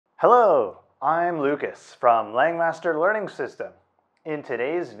Hello, I'm Lucas from Langmaster Learning System. In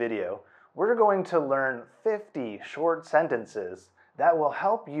today's video, we're going to learn 50 short sentences that will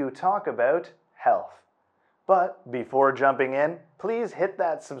help you talk about health. But before jumping in, please hit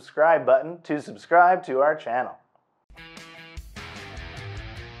that subscribe button to subscribe to our channel.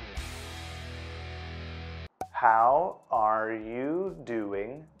 How are you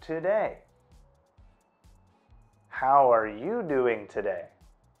doing today? How are you doing today?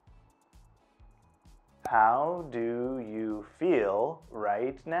 How do you feel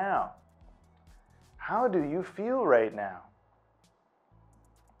right now? How do you feel right now?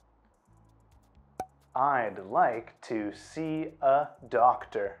 I'd like to see a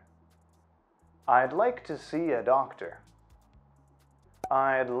doctor. I'd like to see a doctor.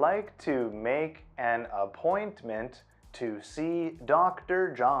 I'd like to make an appointment to see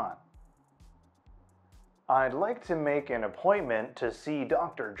Dr. John. I'd like to make an appointment to see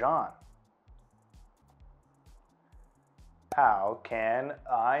Dr. John. How can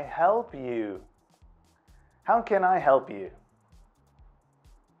I help you? How can I help you?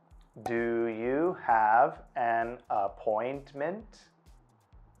 Do you have an appointment?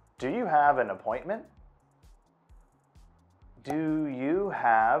 Do you have an appointment? Do you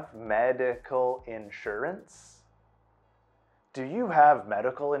have medical insurance? Do you have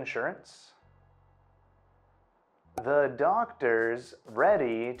medical insurance? The doctor's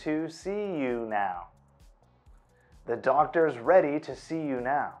ready to see you now. The doctor's ready to see you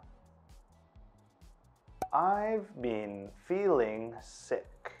now. I've been feeling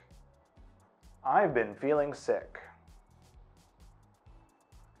sick. I've been feeling sick.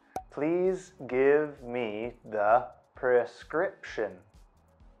 Please give me the prescription.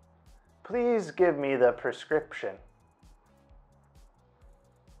 Please give me the prescription.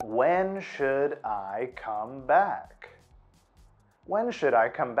 When should I come back? When should I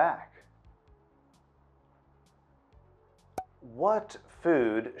come back? What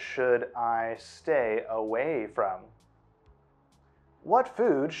food should I stay away from? What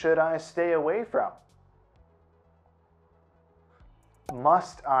food should I stay away from?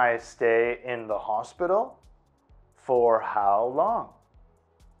 Must I stay in the hospital? For how long?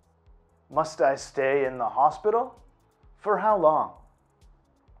 Must I stay in the hospital? For how long?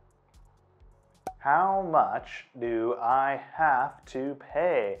 How much do I have to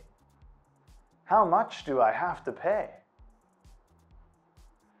pay? How much do I have to pay?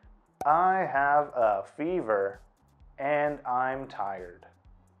 I have a fever and I'm tired.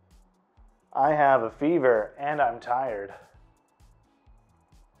 I have a fever and I'm tired.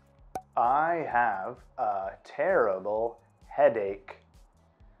 I have a terrible headache.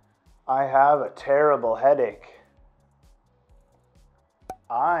 I have a terrible headache.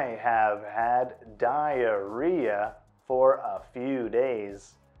 I have had diarrhea for a few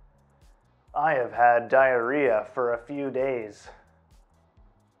days. I have had diarrhea for a few days.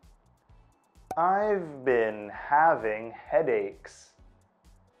 I've been having headaches.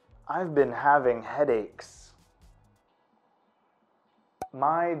 I've been having headaches.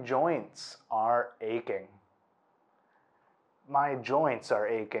 My joints are aching. My joints are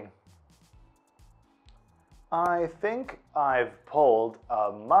aching. I think I've pulled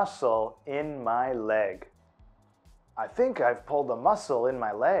a muscle in my leg. I think I've pulled a muscle in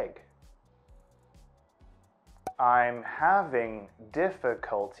my leg. I'm having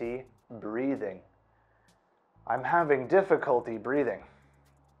difficulty breathing. I'm having difficulty breathing.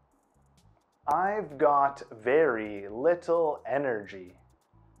 I've got very little energy.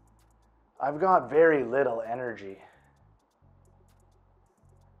 I've got very little energy.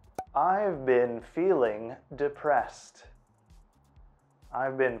 I've been feeling depressed.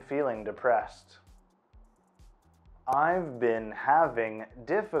 I've been feeling depressed. I've been having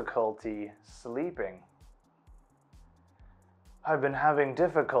difficulty sleeping. I've been having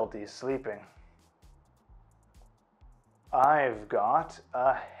difficulty sleeping. I've got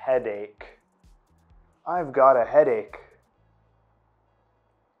a headache. I've got a headache.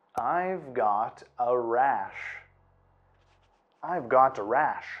 I've got a rash. I've got a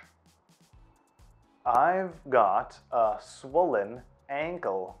rash. I've got a swollen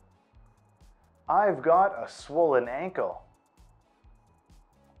ankle. I've got a swollen ankle.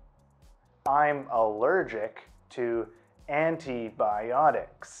 I'm allergic to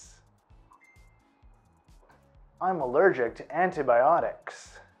antibiotics. I'm allergic to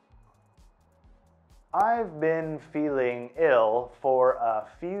antibiotics. I've been feeling ill for a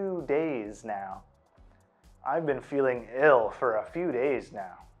few days now. I've been feeling ill for a few days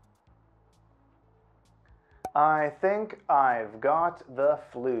now. I think I've got the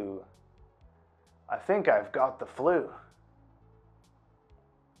flu. I think I've got the flu.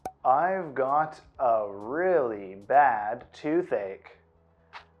 I've got a really bad toothache.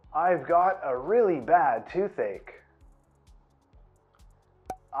 I've got a really bad toothache.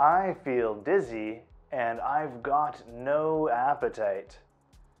 I feel dizzy and I've got no appetite.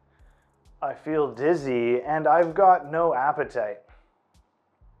 I feel dizzy and I've got no appetite.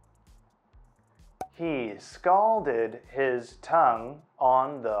 He scalded his tongue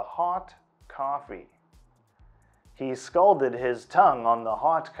on the hot coffee. He scalded his tongue on the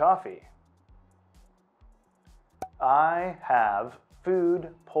hot coffee. I have food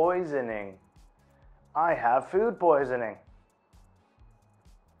poisoning. I have food poisoning.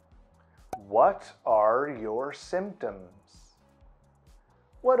 What are your symptoms?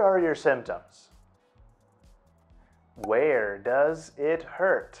 What are your symptoms? Where does it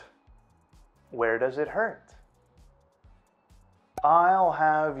hurt? Where does it hurt? I'll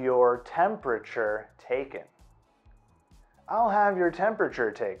have your temperature taken. I'll have your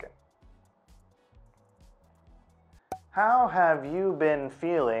temperature taken. How have you been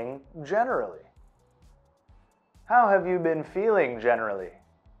feeling generally? How have you been feeling generally?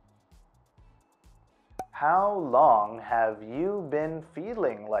 How long have you been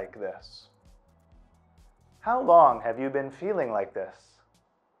feeling like this? How long have you been feeling like this?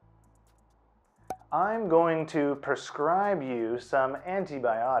 I'm going to prescribe you some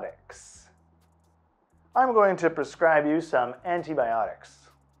antibiotics. I'm going to prescribe you some antibiotics.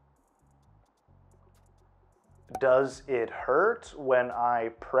 Does it hurt when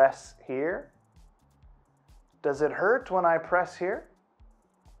I press here? Does it hurt when I press here?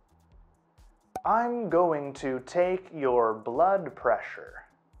 I'm going to take your blood pressure.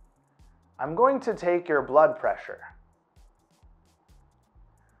 I'm going to take your blood pressure.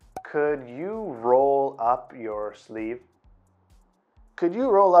 Could you roll up your sleeve? Could you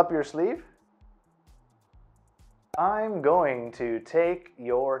roll up your sleeve? I'm going to take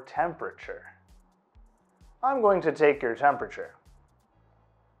your temperature. I'm going to take your temperature.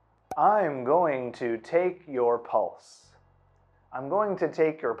 I'm going to take your pulse. I'm going to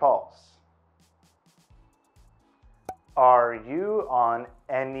take your pulse. Are you on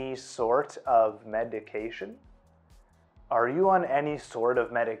any sort of medication? Are you on any sort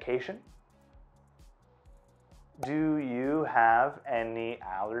of medication? Do you have any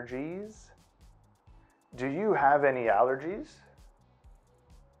allergies? Do you have any allergies?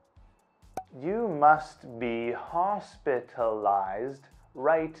 You must be hospitalized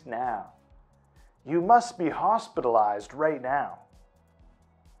right now. You must be hospitalized right now.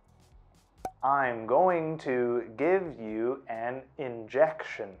 I'm going to give you an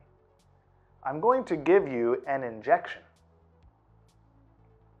injection. I'm going to give you an injection.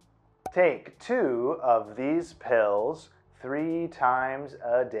 Take 2 of these pills 3 times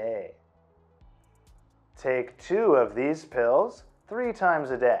a day. Take 2 of these pills 3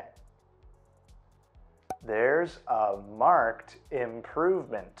 times a day. There's a marked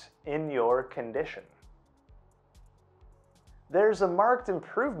improvement in your condition. There's a marked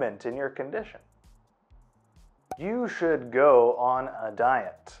improvement in your condition. You should go on a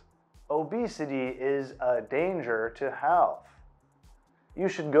diet. Obesity is a danger to health. You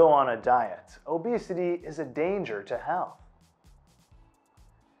should go on a diet. Obesity is a danger to health.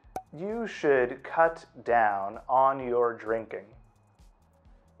 You should cut down on your drinking.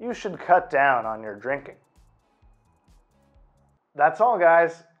 You should cut down on your drinking. That's all,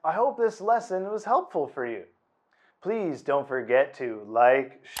 guys. I hope this lesson was helpful for you. Please don't forget to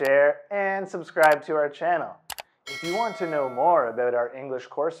like, share, and subscribe to our channel. If you want to know more about our English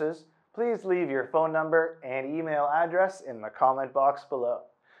courses, please leave your phone number and email address in the comment box below.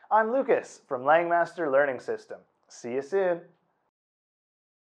 I'm Lucas from Langmaster Learning System. See you soon.